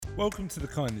Welcome to the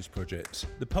Kindness Project,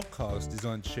 the podcast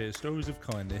designed to share stories of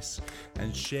kindness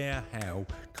and share how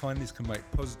kindness can make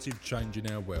positive change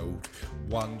in our world,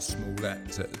 one small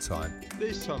act at a time.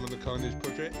 This time on the Kindness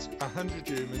Project, 100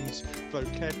 Humans,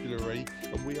 Vocabulary,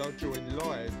 and we are joined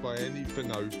live by Andy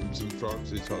Furneaux from Saint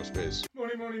Francis Hospice.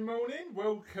 Morning.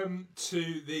 Welcome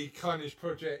to the Kindness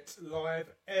Project live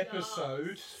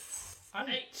episode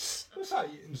 8. What's 8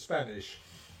 in Spanish?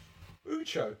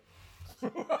 Mucho.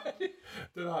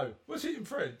 Don't know. What's it in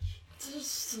French?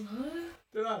 Just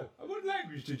Don't know. What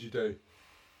language did you do?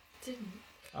 didn't.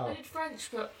 Oh. I did French,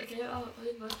 but I gave it up. I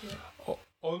didn't like it.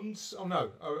 Ons? Oh no.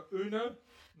 Uno?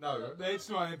 No, let's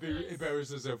not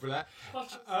embarrass ourselves for that.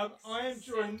 I am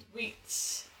joined.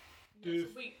 Wheat.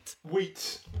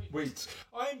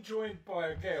 I am joined by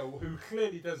a girl who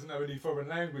clearly doesn't know any foreign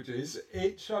languages.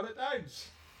 It's Charlotte Downs.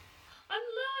 I'm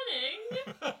learning.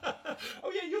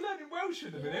 Oh yeah, you're learning Welsh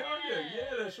in a minute, aren't you?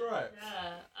 Yeah, that's right.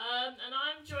 Yeah. And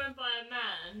I'm joined by a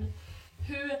man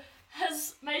who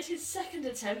has made his second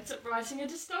attempt at writing a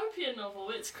dystopian novel.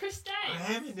 It's Chris Day.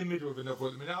 I am in the middle of a novel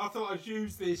at the minute. I thought I'd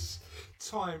use this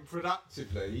time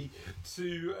productively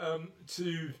to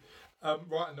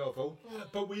write a novel,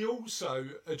 but we also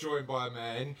are joined by a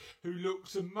man who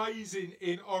looks amazing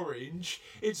in orange.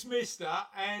 It's Mr.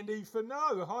 Andy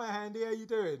Furneaux. Hi Andy, how you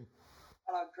doing?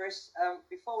 Hello, Chris.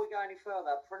 Before we go any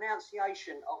further,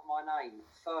 pronunciation of my name,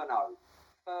 Furneaux.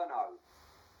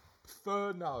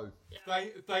 Furneaux. Yeah.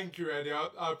 Thank you, Andy.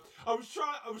 I was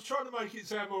trying to make it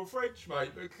sound more French,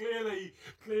 mate, but clearly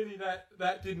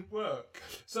that didn't work.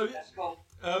 So that's cool.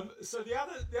 So the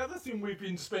other thing we've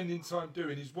been spending time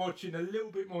doing is watching a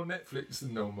little bit more Netflix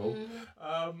than normal,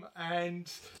 and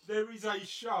there is a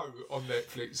show on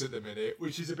Netflix at the minute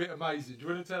which is a bit amazing. Do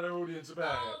you want to tell our audience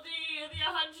about it? The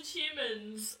 100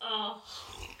 Humans. Oh,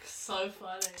 so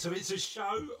funny. So it's a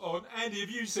show on. Andy, have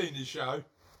you seen this show?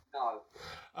 No.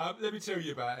 Let me tell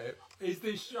you about it. It's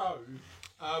this show,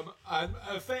 and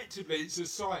effectively it's a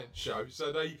science show.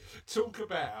 So they talk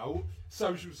about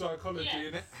social psychology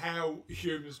and how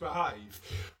humans behave.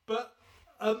 But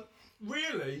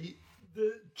really,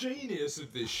 the genius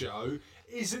of this show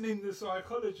isn't in the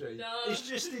psychology. No. It's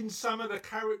just in some of the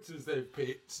characters they've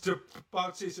picked to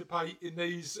participate in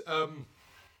these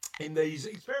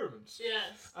experiments.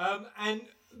 Yes. And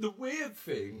the weird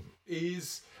thing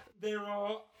is there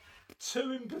are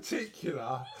two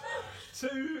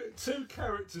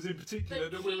characters in particular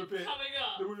that we were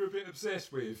a bit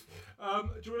obsessed with.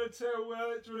 Do you want to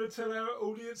tell our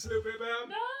audience a little bit about them?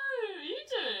 No, you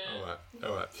do it.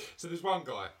 All right. So there's one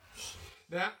guy.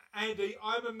 Now, Andy,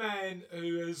 I'm a man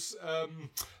who has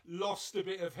lost a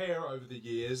bit of hair over the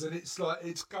years, and it's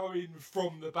going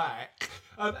from the back.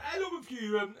 How long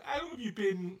have you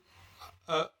been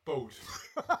bald?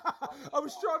 I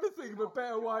was trying to think of a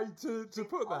better way to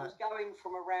put that. I was going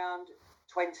from around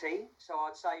 20, so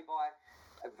I'd say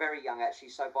very young actually,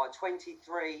 so by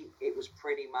 23 it was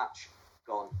pretty much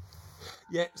gone.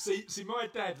 Yeah, see, my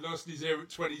dad lost his hair at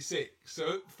 26,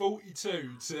 so at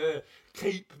 42 to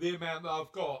keep the amount that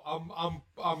I've got,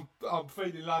 I'm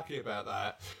feeling lucky about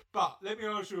that. But let me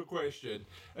ask you a question: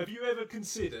 have you ever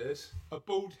considered a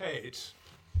bald head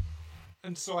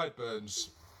and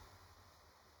sideburns?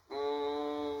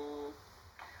 Probably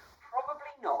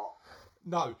not.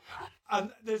 No,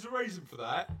 and there's a reason for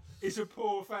that. It's a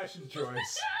poor fashion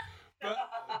choice.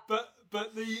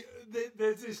 But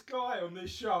there's this guy on this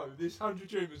show, this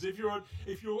 100 Humans.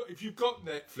 If you've got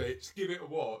Netflix, give it a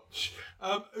watch.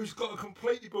 Who's got a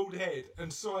completely bald head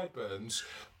and sideburns,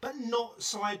 but not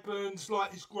sideburns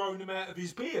like he's grown them out of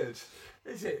his beard.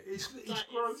 Is it? It's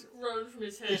grown from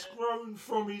his hair. It's grown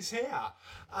from his hair,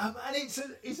 and it's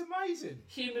amazing.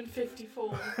 Human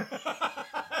 54.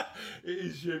 It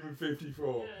is Human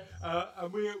 54, yes.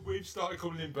 And we've started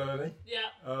calling him Bernie.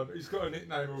 Yeah. He's got a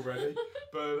nickname already,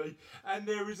 Bernie. And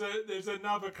there's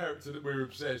another character that we're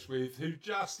obsessed with who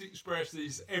just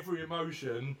expresses every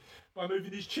emotion by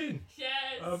moving his chin.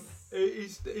 Yes.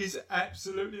 It is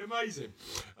absolutely amazing.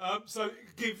 So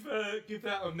give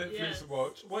that on Netflix a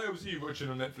watch. What else are you watching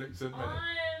on Netflix at the minute?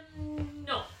 I'm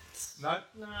not. No?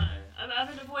 No. I've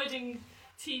been avoiding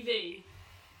TV.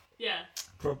 Yeah.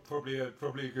 Probably a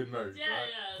good move. Yeah, right?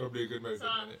 yeah. Probably a good move So,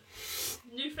 at the minute.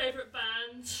 New favourite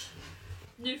band.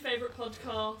 New favourite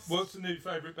podcast. What's the new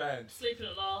favourite band? Sleeping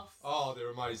at Last. Oh,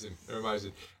 they're amazing.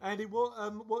 Andy, what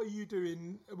are you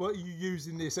doing? What are you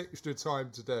using this extra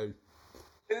time to do?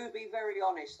 To be very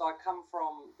honest, I come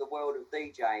from the world of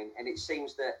DJing, and it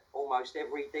seems that almost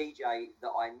every DJ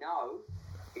that I know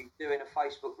is doing a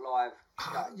Facebook Live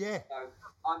show. Yeah. So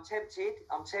I'm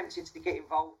tempted to get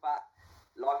involved, but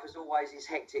life as always is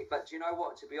hectic. But do you know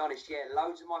what? To be honest,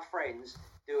 loads of my friends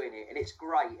doing it, and it's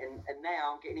great. And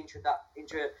now I'm getting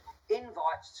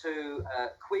invites to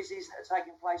quizzes that are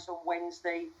taking place on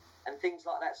Wednesday and things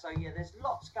like that. So yeah, there's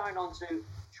lots going on to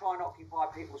try and occupy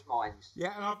people's minds.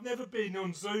 Yeah, and I've never been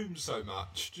on Zoom so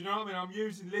much. Do you know what I mean? I'm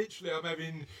using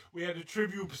we had a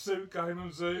Trivial Pursuit game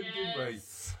on Zoom, didn't we?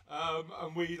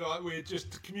 And we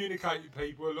just communicate with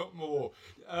people a lot more.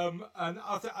 And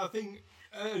I think,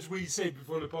 as we said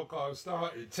before the podcast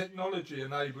started, technology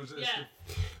enables us to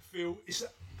feel.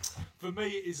 For me,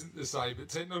 it isn't the same, but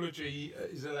technology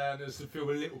is allowing us to feel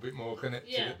a little bit more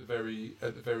connected at the very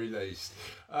least.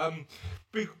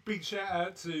 Big shout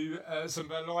out to some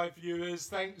of our live viewers.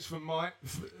 Thanks to Mike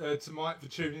for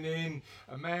tuning in.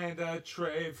 Amanda,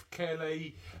 Trev,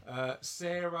 Kelly,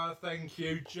 Sarah, thank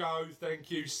you. Joe,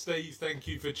 thank you. Steve, thank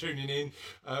you for tuning in.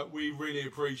 We really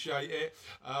appreciate it.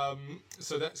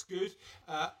 So that's good.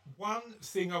 One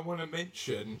thing I want to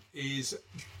mention is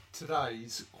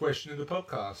today's question of the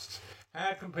podcast.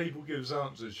 How can people give us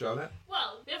answers, Charlotte?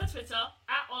 Well, we have a Twitter,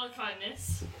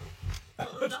 @HonouredKindness. I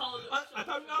don't know,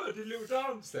 I did a little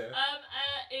dance there.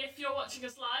 If you're watching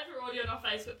us live, we're already on our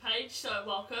Facebook page, so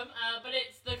welcome. But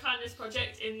it's The Kindness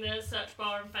Project in the search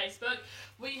bar on Facebook.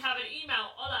 We have an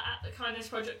email,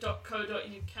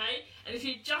 hola@thekindnessproject.co.uk, and if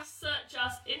you just search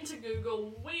us into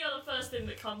Google, we are the first thing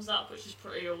that comes up, which is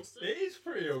pretty awesome. It is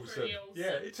pretty awesome.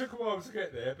 Yeah, it took a while to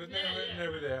get there, but now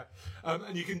we're there.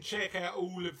 And you can check out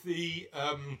all of the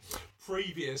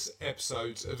previous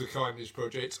episodes of the Kindness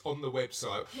Project on the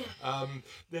website.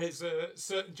 There's a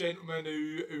certain gentleman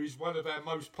who is one of our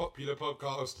most popular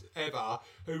podcasts ever,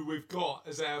 who we've got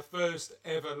as our first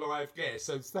ever live guest.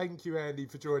 So thank you, Andy,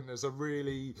 for joining us. I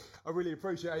really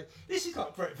appreciate it. This is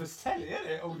like breakfast telly, isn't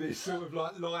it? All this sort of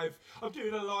like live. I'm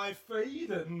doing a live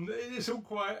feed, and it's all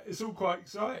quite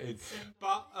exciting.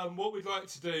 But what we'd like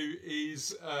to do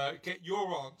is get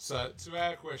your answer to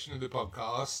our question of the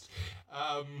podcast.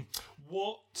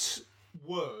 What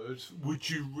word would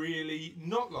you really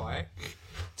not like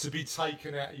to be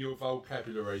taken out of your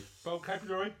vocabulary?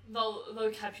 Vocabulary?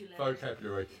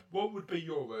 Vocabulary. What would be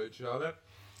your word, Charlotte?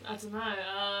 I don't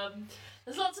know.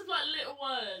 There's lots of like little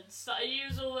words that I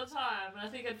use all the time, and I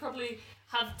think I'd probably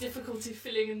have difficulty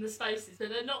filling in the spaces, but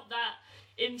they're not that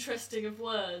interesting of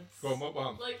words. Go on, what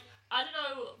one? Like, I don't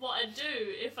know what I'd do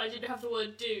if I didn't have the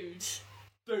word dude.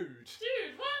 Dude,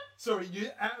 what? Sorry,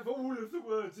 out of all of the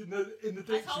words in the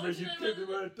dictionary, you'd get the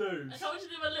word dude. I told you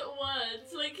they were little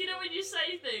words. Like, you know when you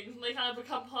say things and they kind of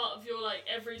become part of your, like,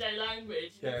 everyday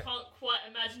language, you can't quite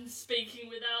imagine speaking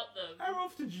without them. How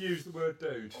often do you use the word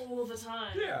dude? All the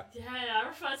time. Yeah. Yeah, I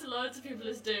refer to loads of people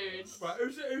as dudes. Right,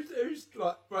 who's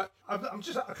like, right, I'm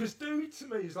just, because dude to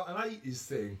me is like an 80s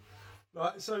thing.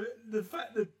 Like, so the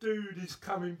fact that dude is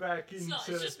coming back into... It's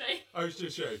just me. Oh, it's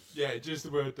just you. Yeah, just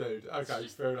the word dude. Okay,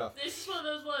 fair enough. This is one of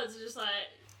those words that just like,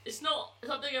 it's not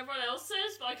something everyone else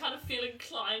says, but I kind of feel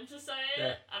inclined to say it,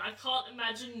 and I can't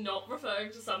imagine not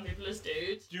referring to some people as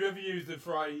dude. Do you ever use the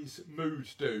phrase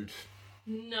mood dude?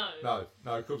 No. No,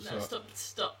 of course not.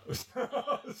 Stop.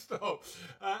 Stop.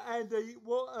 Andy,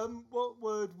 what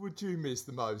word would you miss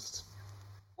the most?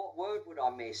 What word would I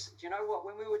miss? Do you know what?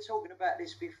 When we were talking about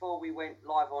this before we went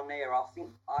live on air, I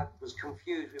think I was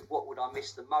confused with what would I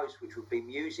miss the most, which would be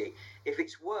music. If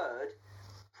it's word,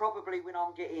 probably when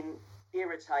I'm getting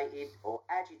irritated or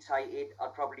agitated,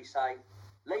 I'd probably say,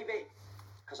 leave it.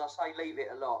 Because I say leave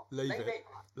it a lot. Leave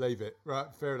it.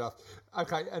 Right, fair enough.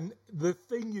 Okay, and the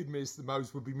thing you'd miss the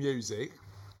most would be music.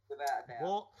 Without a doubt.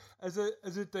 What, as a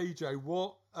DJ,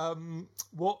 what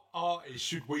artist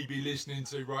should we be listening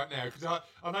to right now? Because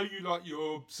I know you like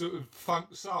your sort of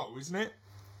funk soul, isn't it?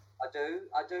 I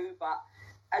do, but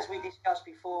as we discussed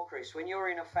before, Chris, when you're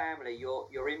in a family,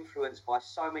 you're influenced by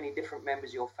so many different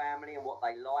members of your family and what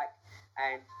they like.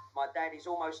 And my dad is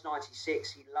almost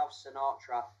 96. He loves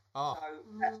Sinatra. Oh. So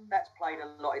that's played a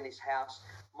lot in this house.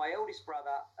 My eldest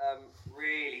brother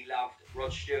really loved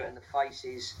Rod Stewart and the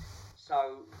Faces.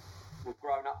 So we've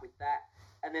grown up with that.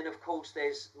 And then, of course,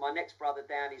 there's my next brother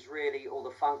down is really all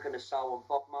the funk and the soul and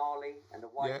Bob Marley and the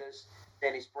Wailers,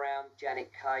 Dennis Brown,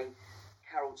 Janet Kay,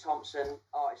 Carol Thompson,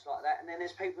 artists like that. And then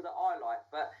there's people that I like.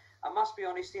 But I must be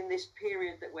honest, in this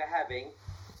period that we're having,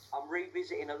 I'm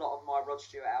revisiting a lot of my Rod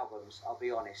Stewart albums, I'll be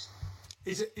honest.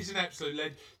 is an absolute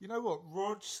legend. You know what?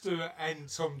 Rod Stewart and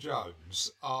Tom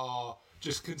Jones are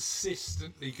just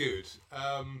consistently good.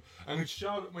 And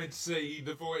Charlotte went to see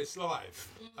The Voice live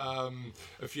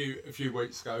a few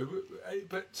weeks ago,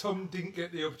 but Tom didn't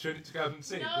get the opportunity to go and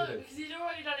sing, no, did he? because he'd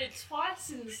already done it twice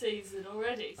in the season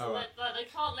already, so right. they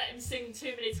can't let him sing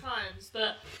too many times.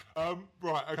 But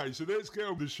Right, okay, so let's get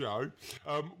on the show.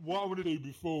 What I want to do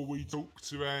before we talk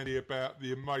to Andy about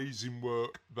the amazing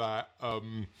work that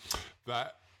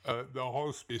the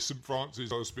hospice, Saint Francis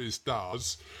Hospice,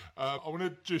 does, I want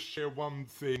to just share one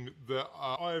thing that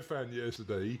I found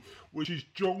yesterday, which is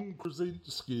John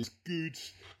Krasinski's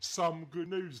Some Good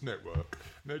News Network.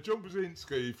 Now, John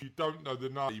Krasinski, if you don't know the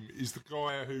name, is the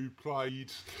guy who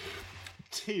played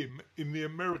Tim in the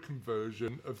American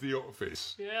version of The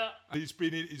Office. yeah, He's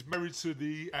married to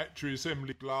the actress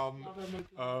Emily Blunt. Love Emily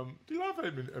Blunt. Do you love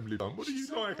Emily Blunt? What do you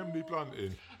like Emily Blunt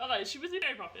in? okay, she was in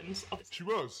Mary Poppins. Obviously. She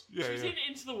was, yeah. She was in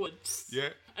Into the Woods. Yeah.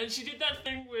 And she did that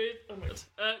thing with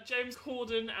James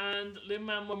Corden and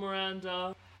Lin-Manuel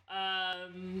Miranda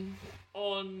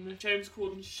on James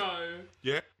Corden's show.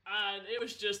 Yeah. And it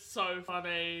was just so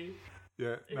funny.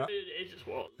 Yeah. It just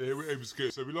was. It was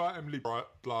good. So we like Emily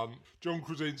Blunt. John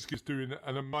Krasinski's doing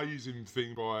an amazing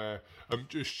thing by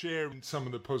just sharing some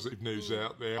of the positive news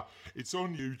out there. It's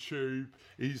on YouTube.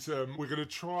 We're going to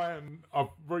try and I've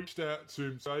reached out to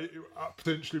him, so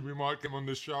potentially we might get him on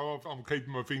the show. I'm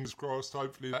keeping my fingers crossed.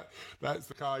 Hopefully that's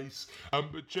the case.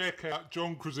 But check out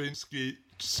John Krasinski's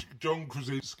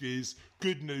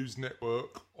Good News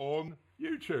Network on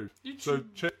YouTube. So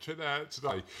check that out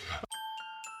today.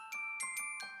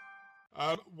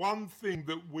 One thing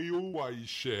that we always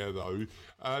share, though,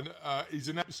 and is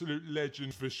an absolute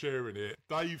legend for sharing it,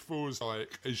 Dave Forsythe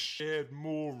has shared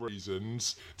more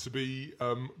reasons to be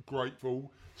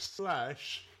grateful /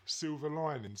 silver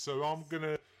lining. So I'm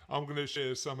gonna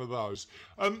share some of those.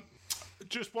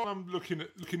 Just while I'm looking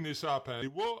this up, Andy,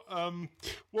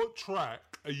 what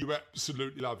track are you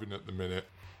absolutely loving at the minute?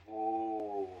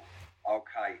 Oh,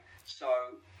 okay. So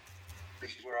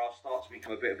this is where I'll start to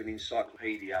become a bit of an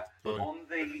encyclopedia. Right. On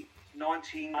the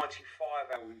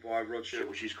 1995 album by Rod Stewart,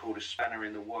 which is called A Spanner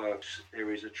in the Works,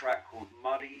 there is a track called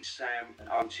Muddy, Sam and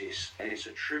Otis, and it's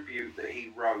a tribute that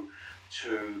he wrote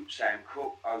to Sam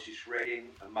Cooke, Otis Redding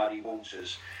and Muddy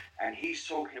Waters. And he's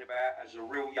talking about, as a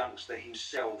real youngster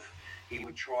himself, he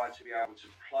would try to be able to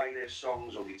play their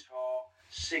songs on guitar,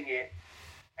 sing it,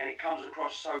 and it comes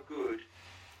across so good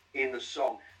in the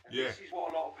song. And this is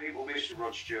what a lot of people miss with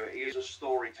Rod Stewart. He is a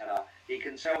storyteller. He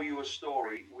can tell you a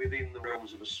story within the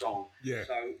realms of a song. Yeah.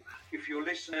 So if your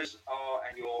listeners are,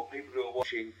 and your people who are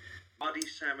watching, Muddy,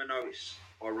 Sam and Otis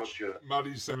by Rod Stewart.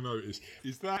 Muddy, Sam and Otis.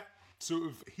 Is that sort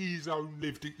of his own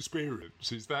lived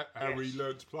experience? Is that how he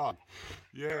learned to play?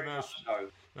 Yeah, Very much so.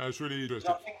 That's really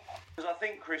interesting. Because I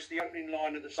think, Chris, the opening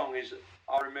line of the song is,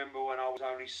 I remember when I was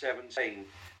only 17,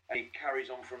 and he carries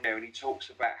on from there and he talks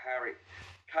about how it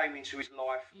came into his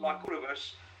life, like all of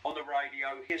us, on the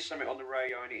radio. Here's something on the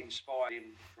radio and it inspired him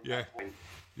from that point.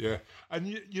 Yeah, and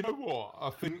you know what? I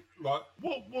think, like,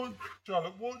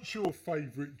 Charlotte, what's your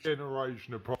favourite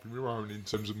generation apart from your own in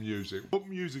terms of music? What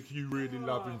music are you really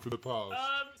loving for the past?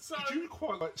 Because you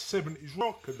quite like 70s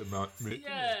rock at the minute.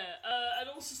 Yeah, and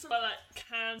also something like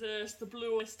Candace, the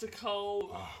Blue Oyster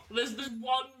Cult. Oh. There's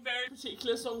one very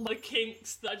particular song by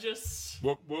Kinks that I just...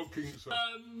 What Kinks song?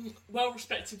 Well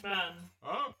Respected Man.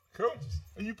 Oh, cool.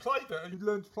 And you played that, and you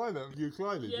learned to play that on the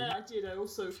ukulele, Yeah, I did. I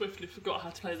also swiftly forgot how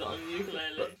to play that on the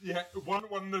ukulele. Yeah, one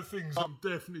of the things I'm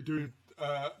definitely doing,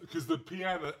 because the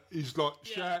piano is like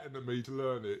shouting at me to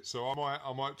learn it, so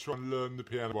I might try and learn the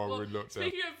piano while we're in lockdown.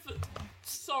 Speaking of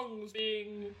songs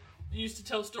being used to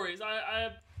tell stories,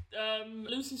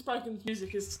 Lucy Spraggan's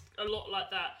music is a lot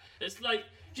like that. It's like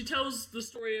she tells the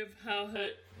story of how her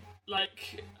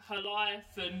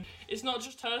life, and it's not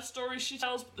just her stories she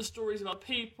tells, but the stories of other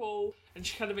people, and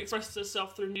she kind of expresses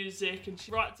herself through music, and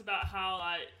she writes about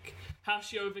how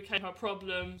she overcame her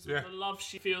problems, and the love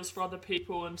she feels for other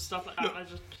people and stuff like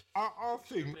that. Look, I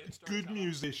think good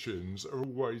musicians are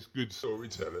always good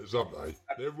storytellers, aren't they?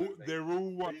 They're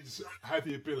always have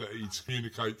the ability to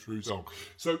communicate through song.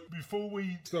 So before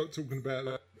we start talking about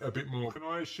that a bit more, can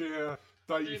I share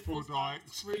Dave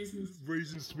Forsythe's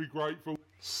reasons to be grateful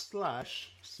 /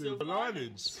 silver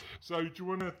linings? So do you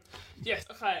want to... Yes,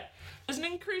 okay. There's an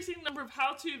increasing number of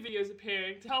how-to videos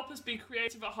appearing to help us be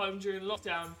creative at home during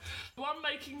lockdown. The one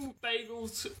making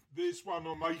bagels... This one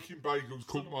on making bagels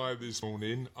caught my eye this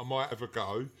morning. I might have a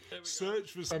go.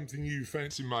 Search for something you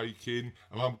fancy making,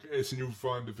 and I'm guessing you'll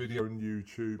find a video on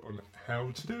YouTube on how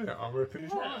to do it. I reckon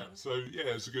it's right. So, yeah,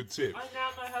 it's a good tip. I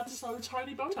now know how to sew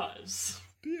tiny bow ties.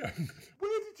 Yeah.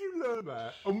 Where did you you learn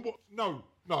that? And what? No.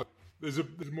 There's a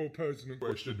more pertinent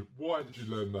question. Why did you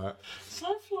learn that?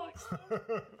 Snowflakes.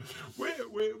 Where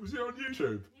was it on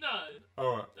YouTube? No.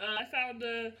 All right. I found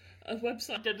a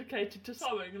website dedicated to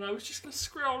sewing, and I was just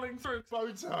scrolling through.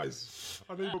 Bow ties.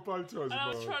 I need more bow ties. And I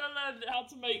was trying to learn how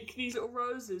to make these little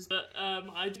roses, but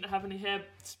I didn't have any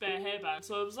spare hairbands,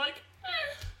 so I was like,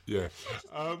 Yeah.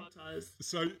 bow ties.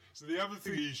 So the other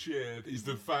thing he shared is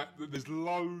the fact that there's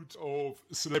loads of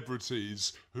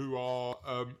celebrities who are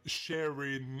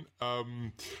sharing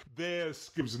their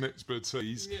skills and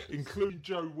expertise, including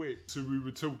Joe Wicks, who we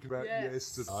were talking about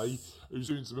yesterday, who's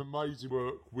doing some amazing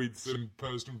work with some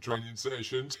personal training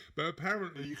sessions. But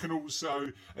apparently you can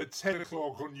also, at 10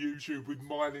 o'clock on YouTube with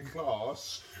mine in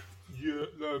class, you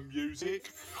learn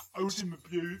music. Otin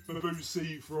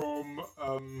Mabuse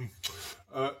from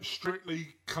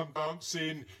Strictly Come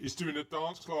Dancing is doing a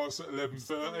dance class at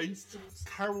 11:30.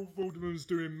 Carol Vorderman's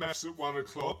doing maths at 1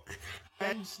 o'clock.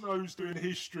 Anne Snow's doing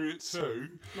history at 2.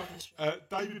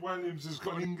 David Williams has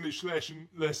got an English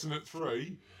lesson at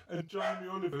 3. And Jamie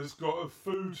Oliver's got a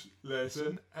food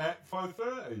lesson at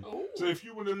 5:30. So if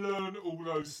you want to learn all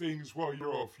those things while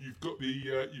you're off, you've got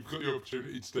the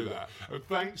opportunity to do that. And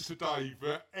thanks to Dave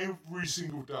for every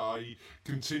single day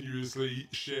continuously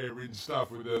sharing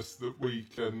stuff with us that we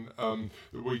can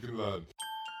learn.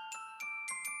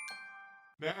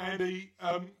 Now, Andy,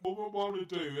 what I want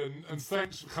to do, and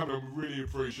thanks for coming on, we really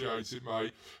appreciate it,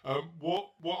 mate.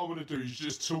 What I want to do is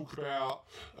just talk about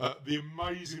the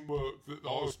amazing work that the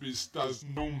hospice does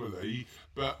normally,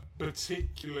 but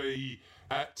particularly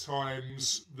at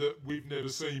times that we've never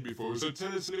seen before. So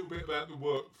tell us a little bit about the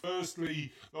work.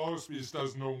 Firstly, the hospice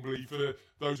does normally, for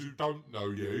those who don't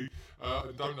know you,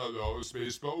 and don't know the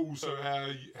hospice, but also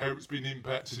how it's been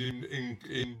impacted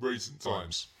in recent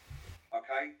times.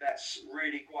 Okay, that's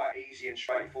really quite easy and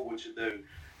straightforward to do,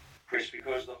 Chris,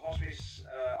 because the hospice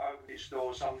opened its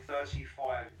doors some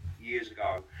 35 years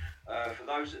ago. For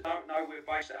those that don't know, we're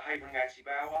based at Havering-Atty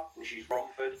Bower, which is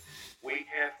Romford. We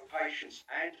care for patients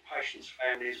and patients'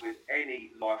 families with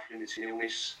any life-limiting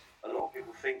illness. A lot of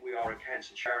people think we are a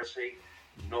cancer charity.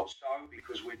 Not so,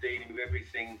 because we're dealing with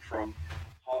everything from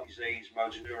heart disease,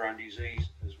 motor neuron disease,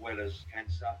 as well as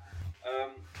cancer.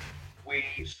 We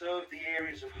serve the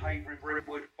areas of Havering,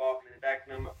 Brentwood, Barking and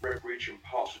Dagenham, Redbridge and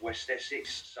parts of West Essex.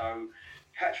 So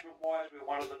catchment-wise, we're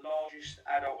one of the largest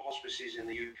adult hospices in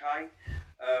the UK.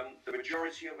 The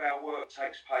majority of our work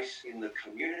takes place in the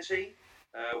community.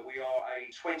 We are a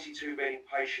 22-bed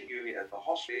inpatient unit at the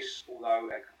hospice,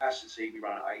 although at capacity we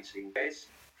run at 18 beds,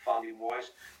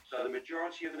 funding-wise. So the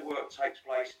majority of the work takes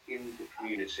place in the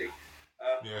community.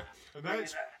 And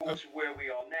that's to where we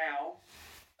are now.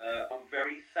 I'm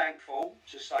very thankful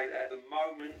to say that at the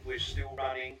moment we're still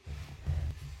running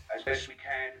as best we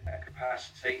can at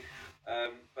capacity,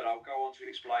 but I'll go on to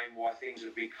explain why things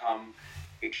have become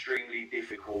extremely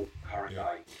difficult currently.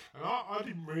 And I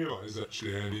didn't realise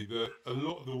actually, Andy, that a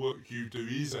lot of the work you do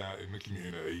is out in the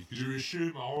community, because you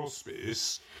assume a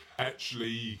hospice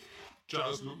actually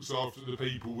just looks after the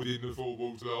people within the four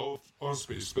walls of the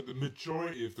hospice, but the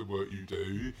majority of the work you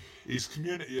do is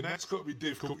community, and that's got to be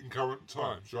difficult in current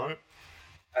times, right?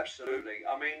 Absolutely.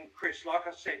 I mean, Chris, like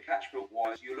I said,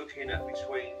 catchment-wise, you're looking at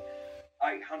between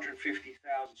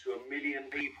 850,000 to 1 million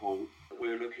people that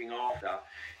we're looking after.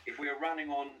 If we're running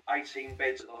on 18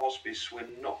 beds at the hospice, we're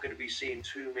not going to be seeing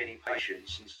too many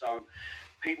patients, and so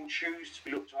people choose to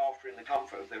be looked after in the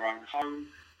comfort of their own home,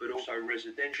 but also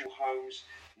residential homes,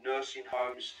 nursing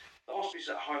homes. The hospice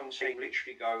at home team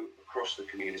literally go across the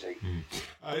community.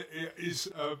 It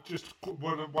is just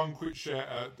one quick shout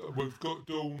out. We've got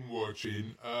Dawn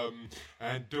watching,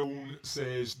 and Dawn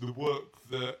says the work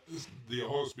that the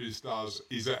hospice does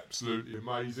is absolutely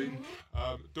amazing.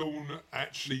 Dawn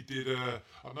actually did I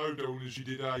know Dawn, she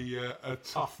did a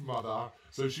Tough Mudder,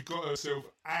 so she got herself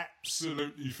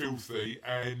absolutely filthy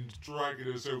and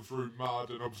dragging herself through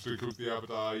mud and obstacles the other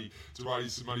day to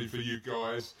raise some money for you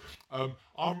guys. I'm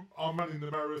running the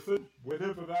marathon,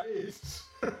 whenever that is.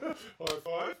 High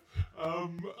five.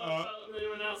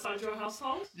 Anyone outside your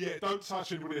household? Yeah, don't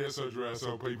touch anybody outside your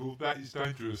household, people. That is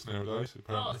dangerous nowadays,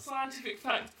 apparently. Scientific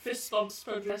fact, fist bumps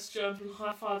spread less germs than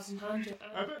high fives and hand.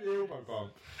 How about the elbow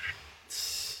bump?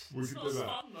 We can do that.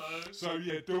 Fun, though. So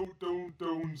yeah,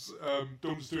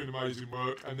 Dawn's doing amazing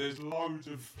work, and there's loads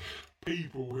of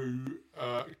people who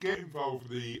get involved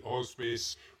with the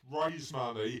hospice, raise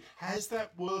money. How's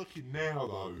that working now,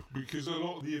 though? Because a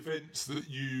lot of the events that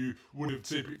you would have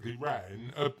typically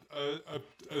ran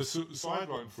are sort of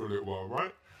sidelined for a little while,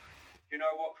 right? You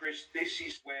know what, Chris? This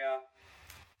is where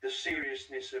the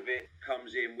seriousness of it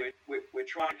comes in. We're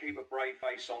trying to keep a brave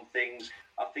face on things.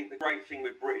 I think the great thing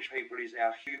with British people is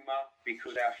our humour,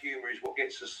 because our humour is what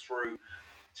gets us through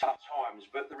tough times.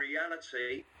 But the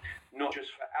reality, not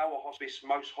just for our hospice,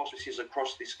 most hospices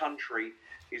across this country,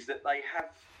 is that they have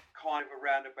kind of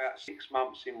around about 6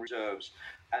 months in reserves.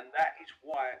 And that is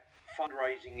why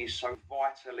fundraising is so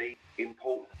vitally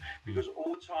important, because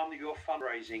all the time that you're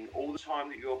fundraising, all the time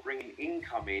that you're bringing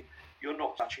income in, you're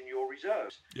not touching your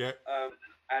reserves. Yeah.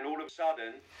 And all of a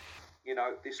sudden, you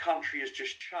know, this country has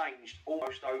just changed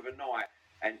almost overnight,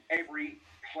 and every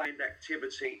planned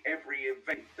activity, every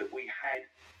event that we had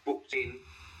booked in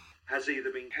has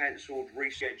either been cancelled,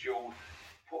 rescheduled,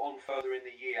 put on further in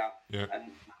the year. Yeah.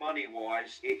 And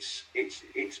money-wise, it's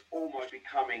almost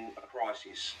becoming a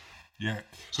crisis. Yeah.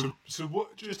 So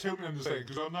what? Just help me understand,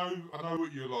 because I know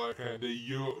what you're like, Andy.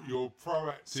 You're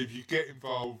proactive. You get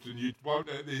involved, and you won't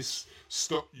let this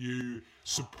stop you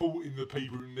supporting the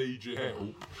people who need your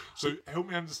help. So help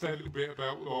me understand a little bit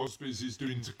about what the hospice is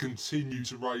doing to continue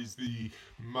to raise the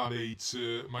money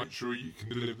to make sure you can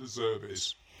deliver the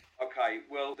service. Okay.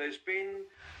 Well, there's been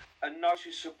a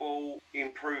noticeable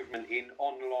improvement in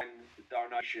online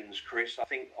donations, Chris. I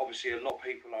think obviously a lot of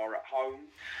people are at home.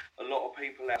 A lot of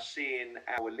people are seeing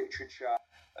our literature.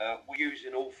 We're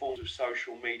using all forms of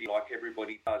social media like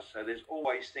everybody does. So there's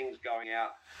always things going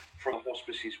out from the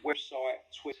hospice's website,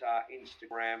 Twitter,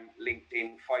 Instagram,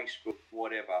 LinkedIn, Facebook,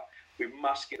 whatever. We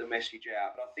must get the message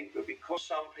out. But I think that because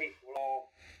some people are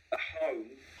at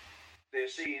home, they're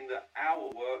seeing that our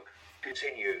work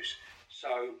continues.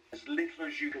 So as little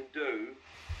as you can do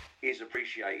is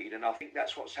appreciated, and I think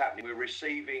that's what's happening. We're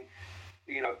receiving,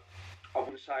 you know, I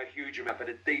wouldn't say a huge amount, but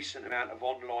a decent amount of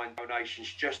online donations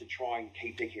just to try and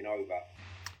keep ticking over.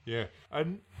 Yeah,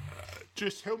 and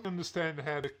just help me understand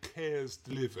how the care's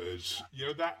delivered. You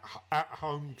know, that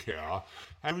at-home care,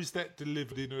 how is that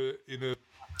delivered in a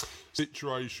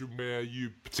situation where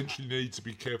you potentially need to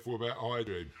be careful about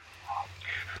hygiene?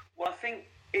 Well, I think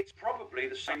it's probably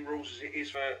the same rules as it is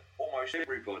for almost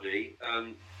everybody,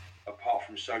 apart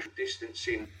from social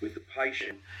distancing with the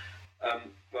patient.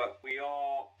 But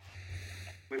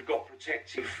we've got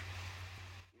protective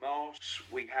masks,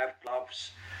 we have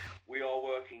gloves, we are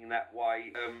working in that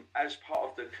way. As part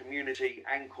of the community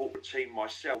and corporate team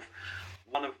myself,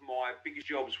 one of my biggest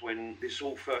jobs when this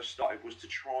all first started was to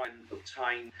try and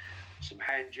obtain some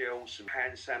hand gel, some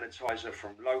hand sanitizer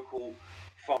from local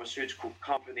pharmaceutical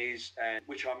companies, and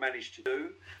which I managed to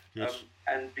do. Yes.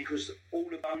 And because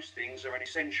all of those things are an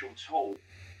essential tool,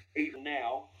 even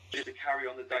now, just to carry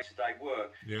on the day-to-day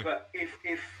work. Yeah. But if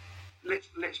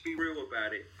let's be real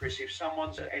about it, Chris. If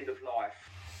someone's at end of life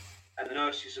and the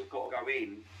nurses have got to go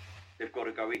in, they've got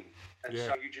to go in. And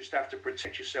so you just have to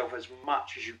protect yourself as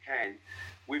much as you can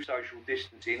with social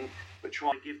distancing, but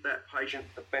try and give that patient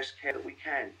the best care that we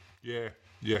can. Yeah,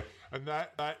 and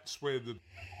that's where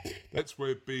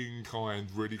being kind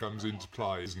really comes into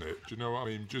play, isn't it? Do you know what I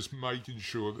mean? Just making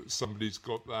sure that somebody's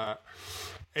got that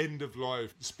end of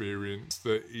life experience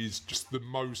that is just the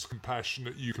most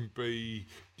compassionate you can be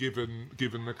given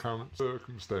the current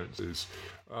circumstances.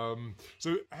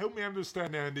 So help me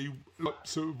understand, Andy.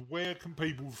 Sort of where can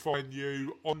people find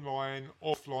you online,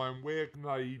 offline? Where can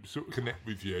they sort of connect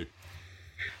with you?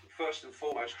 First and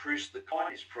foremost, Chris, the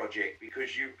Kindness Project,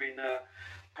 because you've been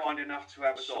kind enough to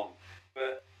have us on.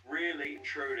 But really and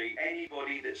truly,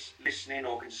 anybody that's listening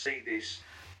or can see this,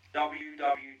 www.sfh.org.uk.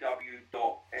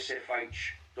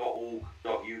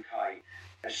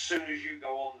 As soon as you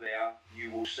go on there, you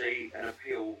will see an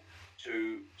appeal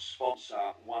to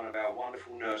sponsor one of our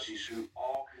wonderful nurses who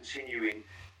are continuing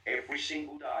every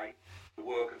single day the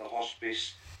work at the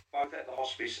hospice, both at the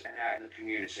hospice and out in the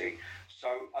community.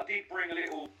 So I did bring a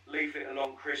little leaflet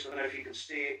along, Chris. I don't know if you can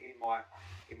see it in my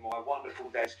wonderful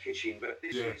dad's kitchen, but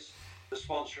this is the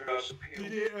sponsor nurse appeal,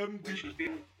 which has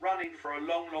been running for a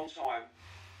long, long time,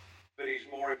 but is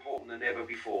more important than ever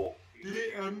before.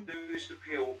 You can do this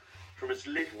appeal from as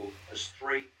little as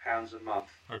 £3 a month.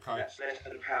 Okay. That's less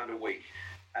than £1 a week.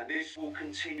 And this will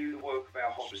continue the work of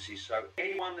our hospices. So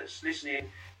anyone that's listening,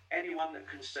 anyone that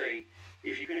can see,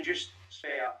 if you can just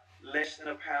spare less than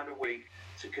 £1 a week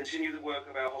to continue the work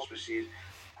of our hospices,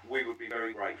 we would be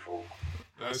very grateful.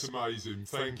 That's amazing.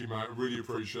 Thank you, mate. I really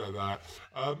appreciate that.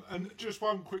 And just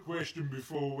one quick question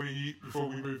before we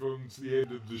move on to the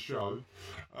end of the show.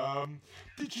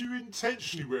 Did you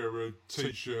intentionally wear a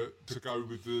T-shirt to go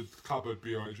with the cupboard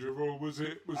behind you, or was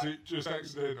it just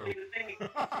accidental? The thing is,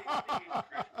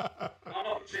 I'm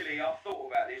not silly. I've thought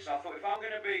about this. I thought if I'm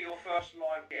going to be your first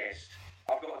live guest,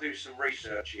 I've got to do some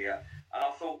research here. And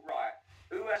I thought, right,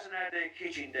 who hasn't had their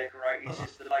kitchen decorated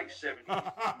since the late 70s?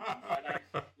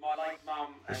 my late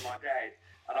mum and my dad.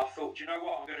 And I thought, do you know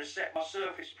what? I'm going to set my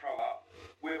Surface Pro up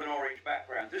with an orange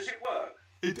background. Does it work?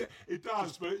 It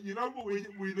does, but you know what we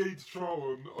need to try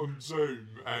on Zoom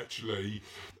actually.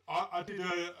 I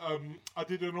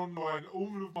did an online. All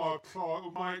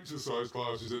my exercise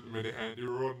classes at the minute, Andy,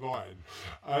 are online,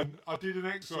 and I did an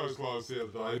exercise class the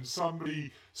other day, and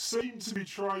somebody seemed to be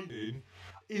training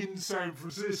in San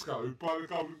Francisco by the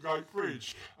Golden Gate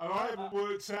Bridge, and I haven't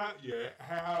worked out yet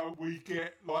how we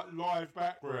get like live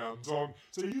backgrounds on.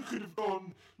 So you could have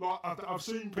gone like I've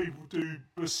seen people do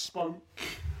bespoke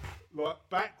like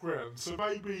backgrounds. So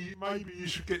maybe you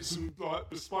should get some like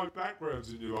bespoke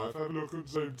backgrounds in your life. Have a look on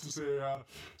Zoom to see how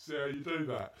you do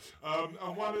that. And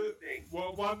one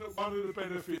of the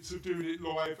benefits of doing it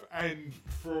live and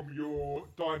from your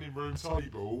dining room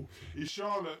table is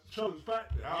Charlotte's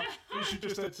back now. And she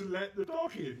just had to let the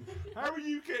dog in. How are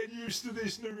you getting used to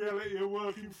this new reality of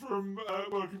working from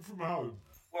home?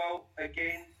 Well,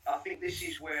 again, I think this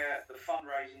is where the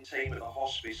fundraising team at the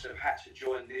hospice have had to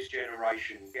join this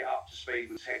generation, get up to speed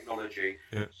with technology.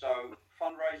 Yeah. So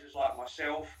fundraisers like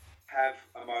myself have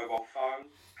a mobile phone,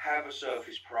 have a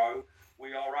Surface Pro.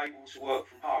 We are able to work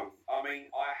from home. I mean,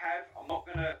 I'm not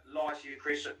going to lie to you,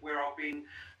 Chris, where I've been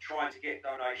trying to get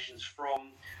donations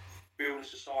from building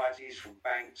societies, from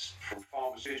banks, from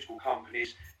pharmaceutical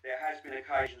companies. There has been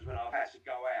occasions when I've had to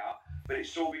go out, but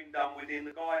it's all been done within the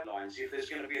guidelines. If there's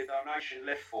going to be a donation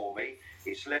left for me,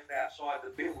 it's left outside the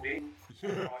building.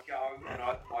 And I go and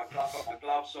I put my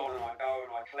gloves on and I go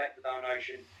and I collect the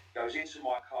donation, goes into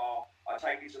my car, I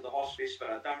take it to the hospice, but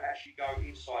I don't actually go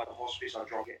inside the hospice, I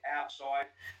drop it outside,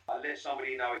 I let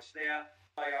somebody know it's there,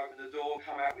 they open the door,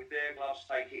 come out with their gloves,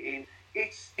 take it in.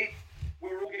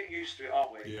 We're all getting used to it,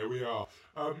 aren't we? Yeah, we are.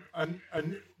 And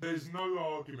there's no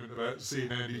argument about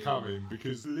seeing Andy coming,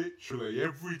 because literally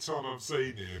every time I've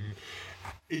seen him,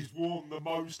 he's worn the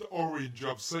most orange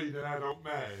I've seen an adult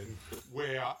man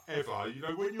wear ever. You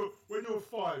know, when you're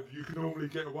 5, you can normally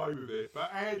get away with it,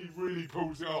 but Andy really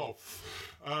pulls it off.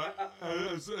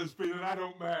 As being an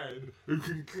adult man who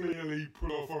can clearly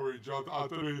pull off orange, I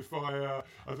don't know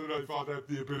if I'd have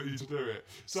the ability to do it.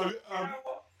 So. You know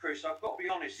what, Chris, I've got to be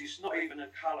honest, it's not even a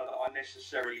colour that I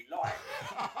necessarily like.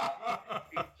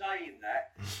 In saying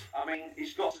that, I mean,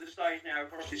 it's got to the stage now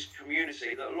across this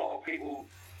community that a lot of people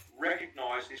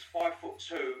recognise this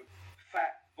 5'2",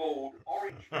 fat, bald,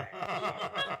 orange man.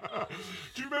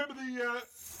 Do you remember the...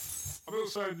 I'm not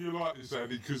saying you like this,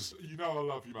 Andy, because you know I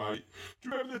love you, mate. Do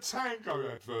you remember the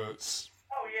Tango adverts?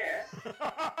 Oh, yeah.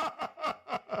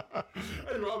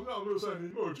 Anyway, I'm not saying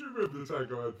anymore. Do you remember the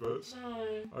Tango adverts?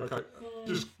 No. Okay,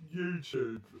 just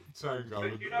YouTube Tango.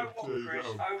 But you know what, Chris?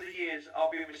 Over the years,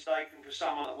 I've been mistaken for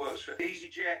someone that works for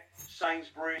EasyJet,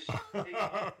 Sainsbury's,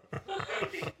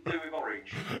 anything to do with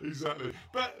orange. Exactly.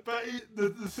 But the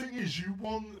thing is, you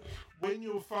want, when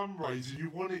you're fundraising, you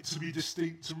want it to be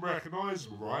distinct and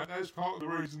recognisable, right? That's part of the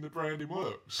reason the branding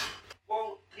works.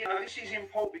 Well, you know, this is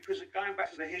important because going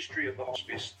back to the history of the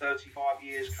hospice, 35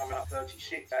 years, coming up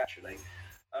 36 actually,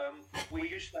 we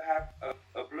used to have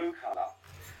a blue colour,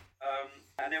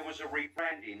 and there was a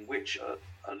rebranding which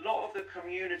a lot of the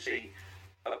community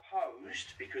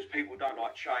opposed because people don't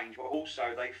like change, but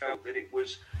also they felt that it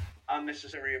was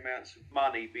unnecessary amounts of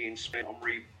money being spent on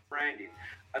rebranding.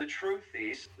 And the truth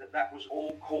is that was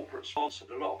all corporate sponsored.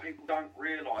 A lot of people don't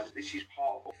realise that this is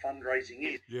part of what fundraising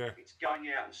is. Yeah. It's going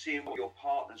out and seeing what your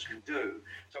partners can do.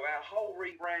 So our whole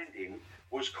rebranding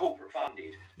was corporate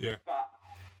funded. Yeah. But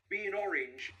being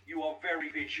orange, you are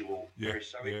very visual. Yeah. Chris.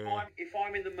 So if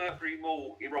I'm in the Mercury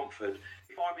Mall in Romford,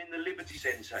 if I'm in the Liberty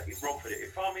Centre in Romford,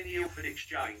 if I'm in the Ilford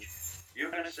Exchange,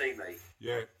 you're going to see me.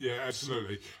 Yeah,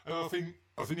 absolutely. And I think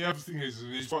the other thing is,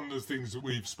 and it's one of the things that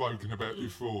we've spoken about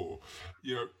before,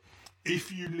 you know,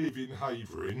 if you live in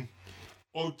Havering,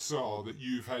 odds are that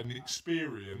you've had an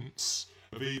experience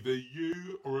of either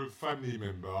you or a family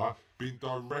member being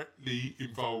directly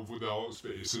involved with the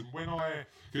hospice. And when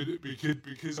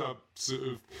because I sort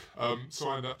of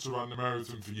signed up to run the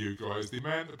marathon for you guys, the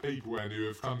amount of people, Andy, who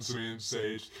have come to me and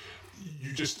said,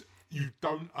 you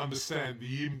don't understand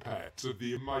the impact of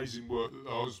the amazing work that the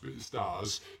hospice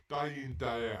does day in,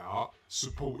 day out,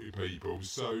 supporting people.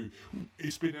 So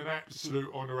it's been an absolute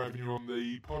honour having you on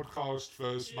the podcast,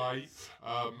 First Mate.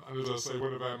 And as I say,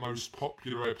 one of our most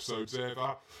popular episodes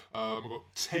ever. I've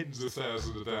got tens of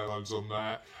thousands of downloads on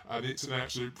that, and it's an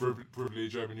absolute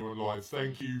privilege having you on live.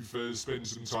 Thank you for spending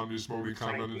some time this morning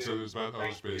coming on and telling us about the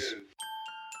hospice.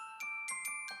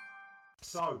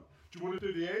 So, do you want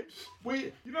to do the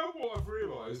end? You know what I've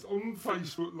realised? On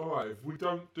Facebook Live, we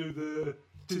don't do the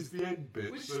 'tis the end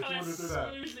bit. We So just do you kind want of to do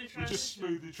that? smoothly We just transition.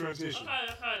 smoothly transition.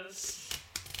 Okay, let's...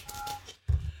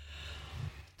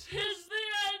 Tis the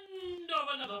end of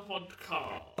another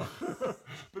podcast.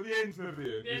 But the end's never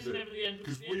the end, The is end's it? never the end,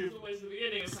 because the end we've- is always the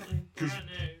beginning of something brand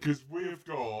new. Because we've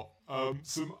got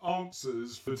some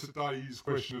answers for today's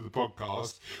question of the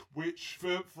podcast, which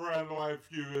for our live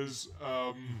viewers,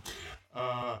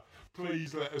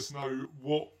 please let us know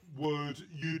what word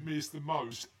you'd miss the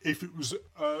most if it was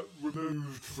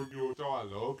removed from your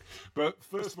dialogue. But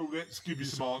first of all, let's give you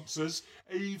some answers.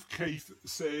 Eve Keith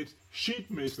said she'd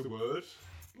miss the word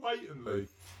blatantly.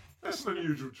 That's an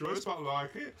unusual choice, but I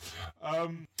like it.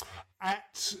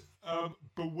 At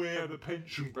Beware the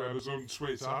Pension Grabbers on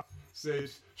Twitter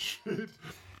said she'd,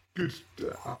 good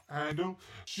handle,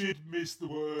 she'd miss the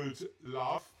word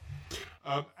love.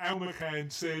 Al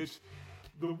McCann said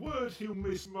the word he'll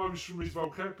miss most from his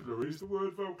vocabulary is the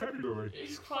word vocabulary.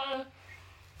 It's quite a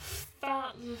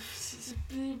fat... It's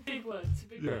a big word. It's a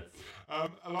big word.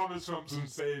 Alana Thompson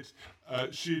said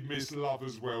she'd miss love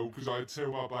as well because I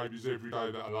tell my babies every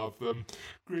day that I love them.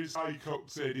 Chris Haycock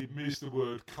said he'd miss the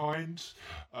word kind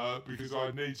because I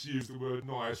need to use the word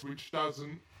nice, which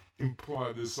doesn't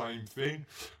imply the same thing.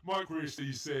 Mike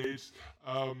Christie said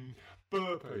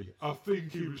burpee. I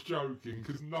think he was joking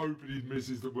because nobody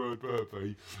misses the word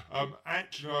burpee.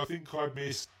 Actually, I think I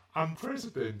miss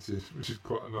unprecedented, which is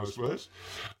quite a nice word.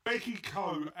 Becky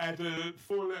Coe had a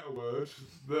 4-letter word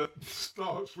that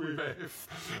starts with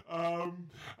F,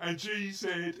 and she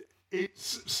said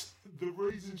it's the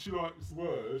reason she likes the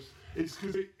word is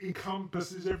because it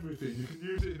encompasses everything. You can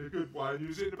use it in a good way and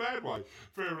use it in a bad way.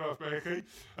 Fair enough, Becky.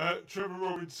 Trevor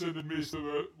Robinson had missed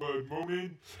the word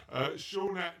morning.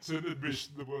 Sean Acton had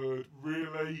missed the word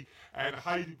really. And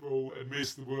Hayley Ball had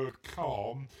missed the word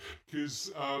calm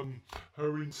because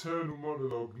her internal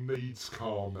monologue needs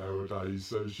calm nowadays.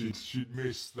 So she'd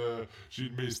miss that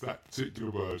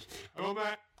particular word. And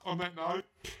on that note,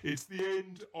 it's the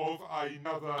end of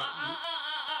another.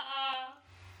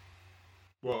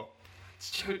 What? It's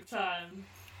joke time.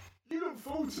 You look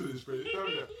forward to this bit, don't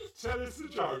you? Tell us the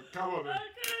joke. Come on then.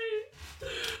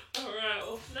 Okay. Alright,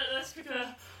 well, let's pick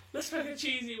a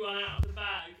cheesy one out of the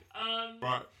bag.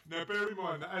 Right, now bear in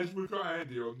mind that as we've got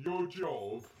Andy on, your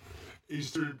job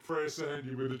is to impress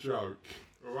Andy with a joke,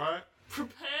 alright?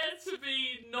 Prepare to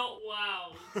be not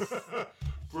wowed.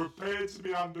 Prepare to be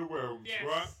underwhelmed, Yes,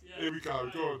 right? yes, Here we go,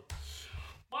 right. go on.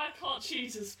 Why can't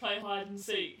cheaters play hide and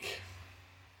seek?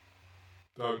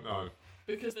 Don't know.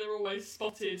 Because they're always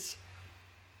spotted.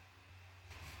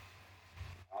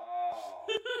 Oh.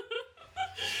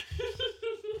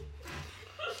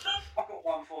 I've got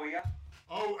one for you.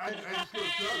 Oh, Andy's got a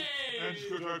joke. Andy's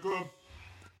got a joke, go on.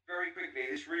 Very quickly,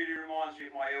 this really reminds me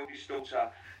of my eldest daughter,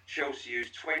 Chelsea,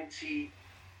 who's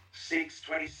 26,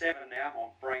 27 now. My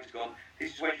brain's gone.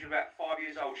 This is when she was about 5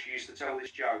 years old. She used to tell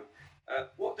this joke.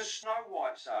 What does Snow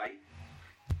White say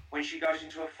when she goes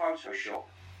into a photo shop?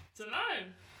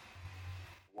 Dunno.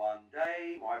 One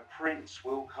day my prince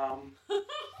will come.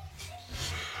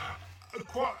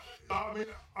 Quite. I mean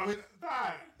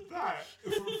that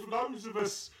for those of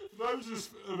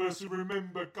us who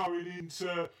remember going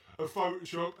into a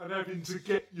Photoshop and having to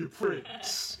get your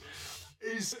prints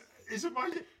is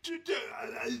amazing.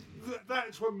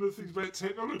 That's one of the things about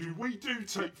technology. We do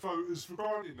take photos for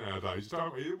granted nowadays,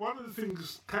 don't we? One of the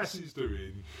things Cassie's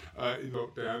doing in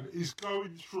lockdown is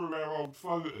going through our old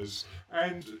photos,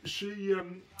 and she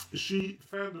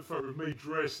found a photo of me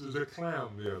dressed as a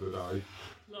clown the other day.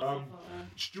 Do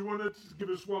you want to give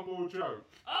us one more joke?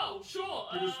 Oh, sure.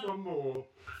 Give us one more,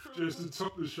 just to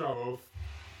top the show off.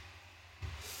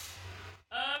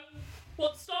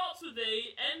 What starts with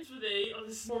E, ends with E. Oh,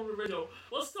 this is more of a riddle.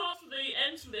 What starts with E,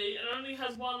 ends with E, and only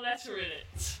has one letter in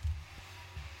it.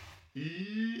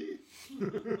 E?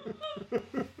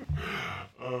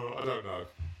 Oh, I don't know.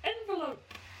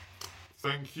 Envelope.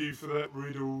 Thank you for that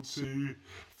riddle to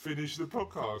finish the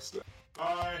podcast.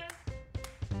 Bye.